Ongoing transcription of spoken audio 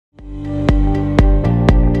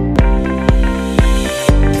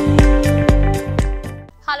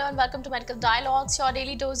welcome to Medical Dialogues, your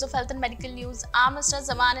daily dose of health and medical news. I'm Mr.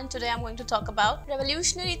 Zaman and today I'm going to talk about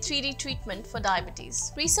revolutionary 3D treatment for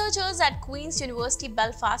diabetes. Researchers at Queen's University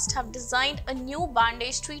Belfast have designed a new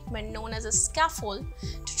bandage treatment known as a scaffold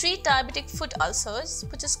to treat diabetic foot ulcers,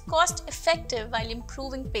 which is cost effective while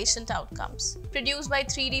improving patient outcomes. Produced by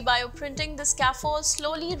 3D bioprinting, the scaffold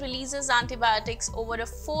slowly releases antibiotics over a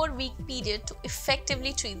 4-week period to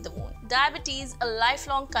effectively treat the wound. Diabetes, a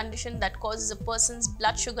lifelong condition that causes a person's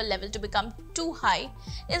blood sugar level to become too high,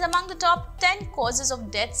 is among the top 10 causes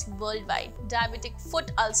of deaths worldwide. Diabetic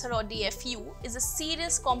foot ulcer or DFU is a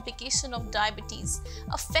serious complication of diabetes,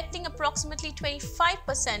 affecting approximately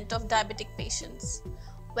 25% of diabetic patients.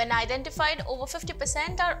 When identified, over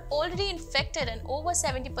 50% are already infected and over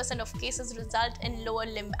 70% of cases result in lower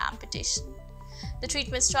limb amputation. The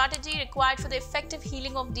treatment strategy required for the effective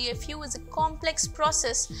healing of DFU is a complex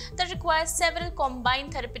process that requires several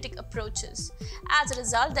combined therapeutic approaches. As a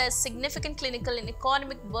result, there is significant clinical and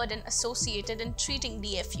economic burden associated in treating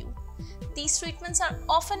DFU. These treatments are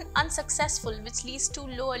often unsuccessful, which leads to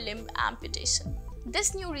lower limb amputation.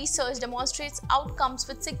 This new research demonstrates outcomes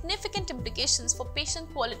with significant implications for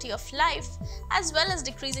patient quality of life, as well as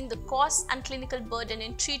decreasing the costs and clinical burden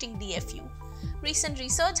in treating DFU. Recent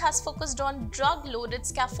research has focused on drug-loaded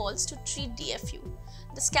scaffolds to treat DFU.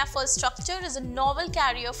 The scaffold structure is a novel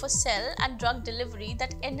carrier for cell and drug delivery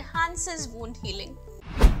that enhances wound healing.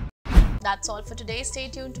 That's all for today. Stay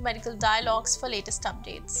tuned to Medical Dialogues for latest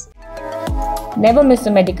updates. Never miss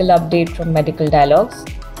a medical update from Medical Dialogues.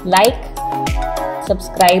 Like,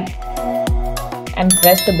 subscribe, and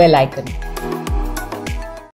press the bell icon.